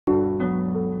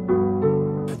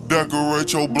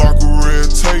Decorate your block with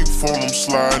red tape, phone them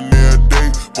sliding every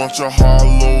day. Bunch of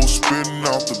hollows spitting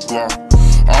out the block.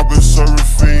 I've been serving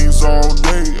fiends all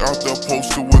day, out there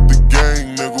posted with the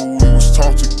gang, nigga. We was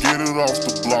taught to get it off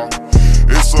the block.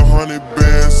 It's 100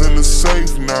 bands in the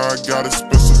safe, now I got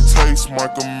expensive taste.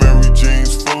 Michael Mary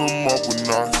jeans, fill them up with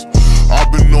knots. I've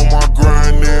been on my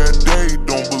grind every day,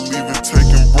 don't believe in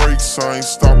taking breaks. I ain't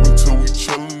stopping till we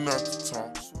chillin' at the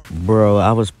top. Bro,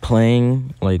 I was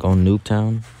playing like on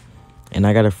Nuketown, and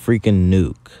I got a freaking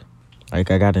nuke.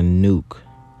 Like I got a nuke,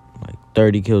 like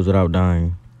 30 kills without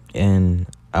dying. And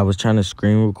I was trying to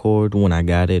screen record when I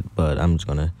got it, but I'm just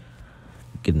gonna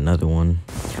get another one.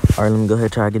 All right, let me go ahead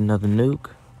and try to get another nuke.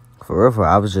 For real,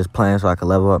 I was just playing so I could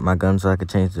level up my gun, so I could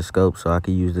change the scope, so I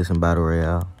could use this in Battle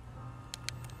Royale.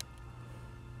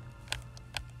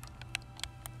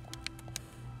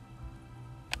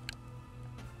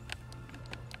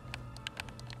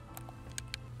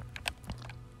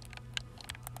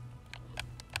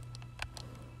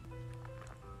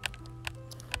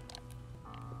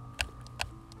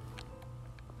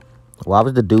 Why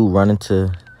was the dude running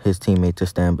to his teammate to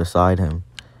stand beside him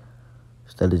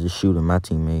instead of just shooting my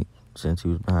teammate since he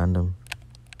was behind him?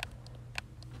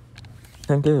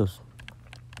 10 kills.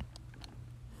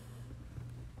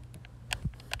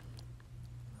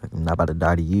 I'm not about to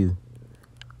die to you.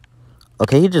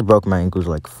 Okay, he just broke my ankles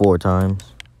like 4 times.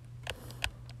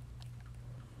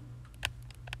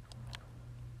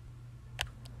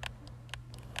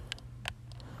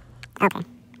 Okay.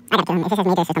 I gotta kill him. If it says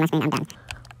major assist on my screen, I'm done.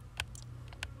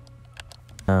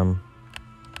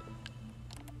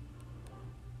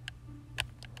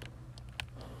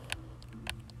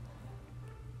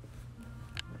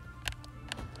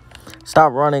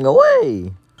 Stop running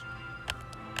away.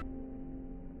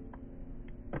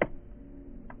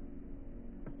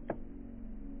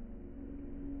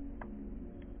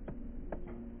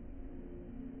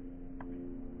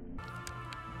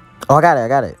 Oh, I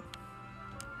got it.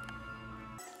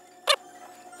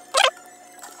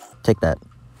 Take that.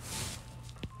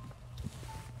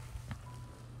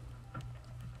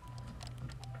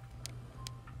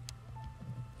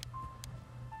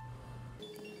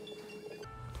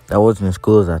 That wasn't as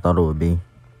cool as I thought it would be.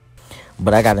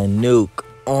 But I got a nuke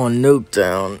on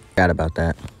Nuketown. Forgot about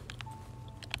that.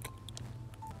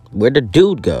 Where'd the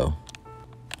dude go?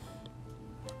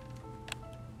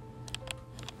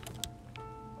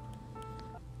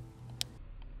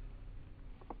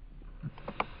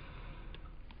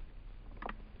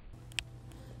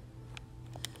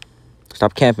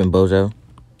 Stop camping, bozo.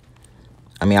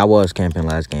 I mean, I was camping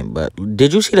last game, but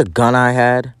did you see the gun I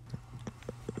had?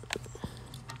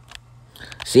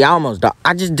 See, I almost died.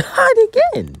 I just died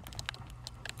again.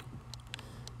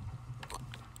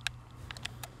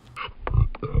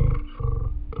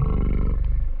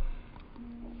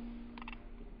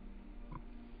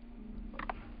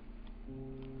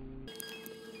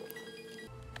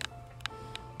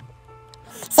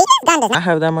 See, this gun does not I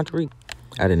have that much reach.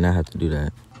 I did not have to do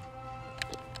that.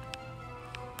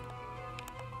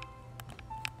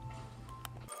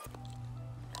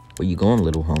 Where you going,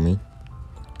 little homie?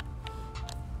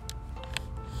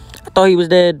 I thought he was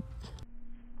dead.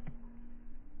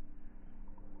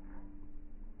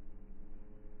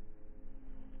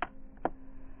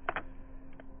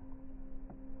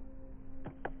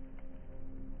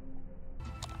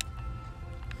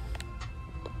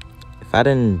 If I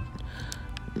didn't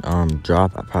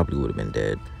drop, I probably would have been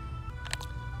dead.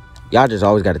 Y'all just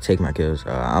always got to take my kills.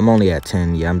 I'm only at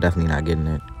 10. Yeah, I'm definitely not getting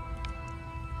it.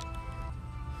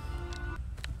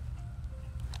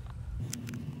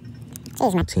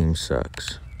 My team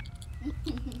sucks.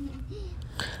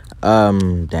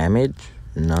 Damage?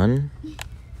 None.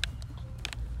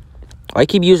 I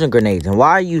keep using grenades, and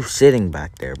why are you sitting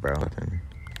back there, bro?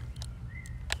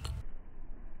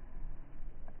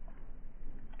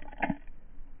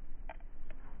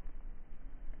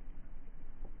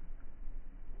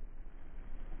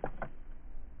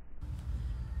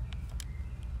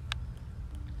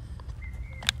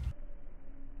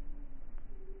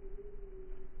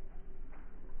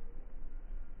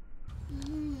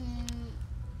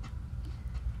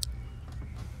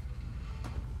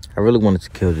 I really wanted to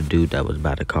kill the dude that was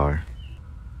by the car.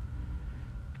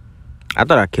 I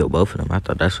thought I killed both of them. I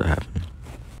thought that's what happened.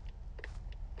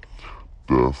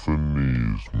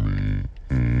 Stephanie's mean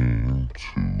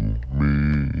to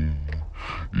me.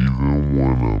 Even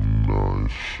when I'm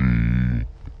not, she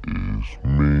is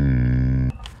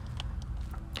mean.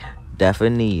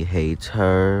 Daphne hates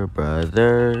her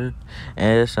brother.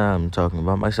 As I'm talking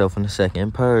about myself in the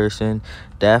second person.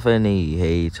 Daphne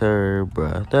hates her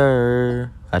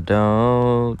brother. I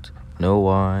don't know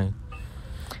why.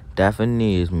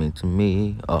 Daphne is mean to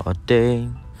me all day.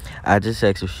 I just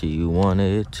asked if she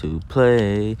wanted to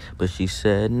play, but she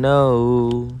said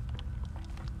no.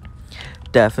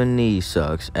 Daphne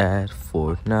sucks at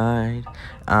Fortnite.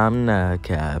 I'm not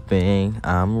capping,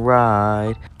 I'm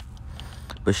right.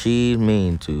 But she's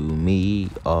mean to me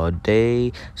all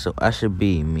day, so I should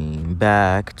be mean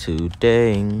back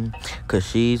today, 'cause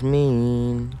she's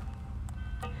mean.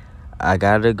 I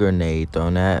got a grenade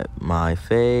thrown at my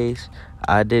face.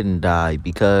 I didn't die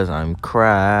because I'm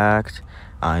cracked.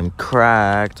 I'm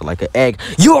cracked like an egg.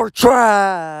 You're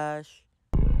trash!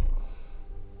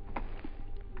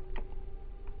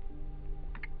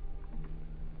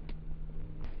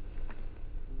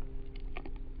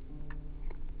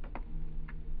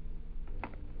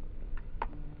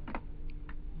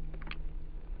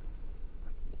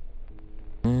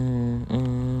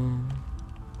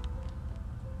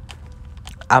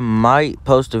 I might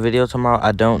post a video tomorrow.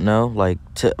 I don't know. Like,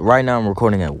 right now I'm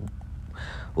recording at...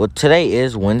 Well, today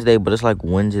is Wednesday, but it's like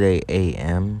Wednesday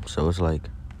a.m. So it's like...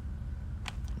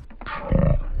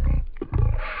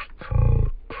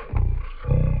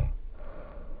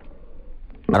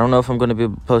 I don't know if I'm going to be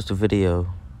able to post a video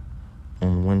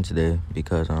on Wednesday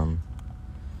because I'm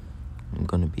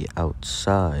going to be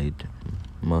outside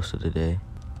most of the day.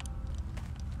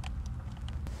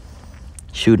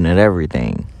 Shooting at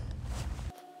everything.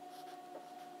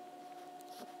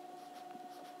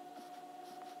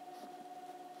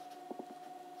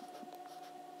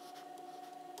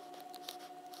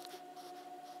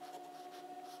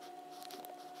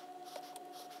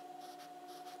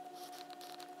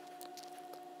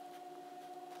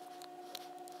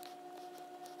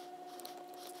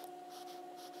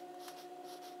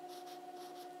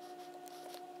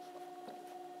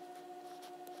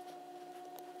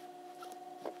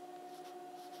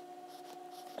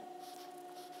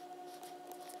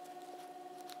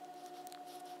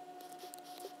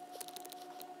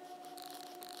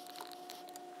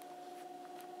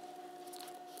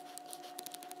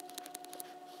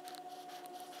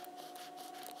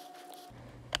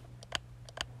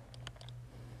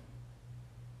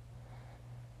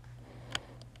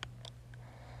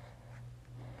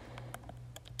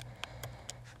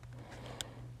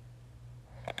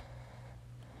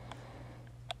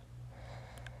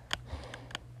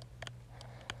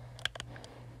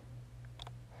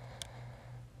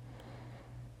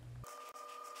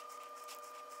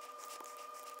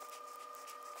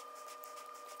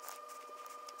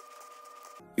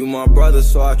 You my brother,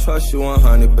 so I trust you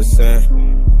 100%.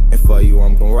 And for you,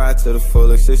 I'm gon' ride to the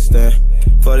fullest extent.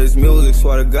 For this music,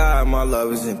 swear to God, my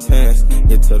love is intense.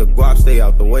 Get to the guap, stay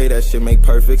out the way, that shit make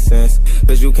perfect sense.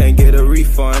 Cause you can't get a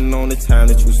refund on the time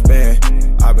that you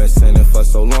spend. I've been sinning for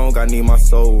so long, I need my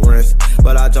soul rinsed.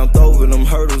 But I jumped over them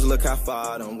hurdles, look how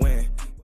far I done went.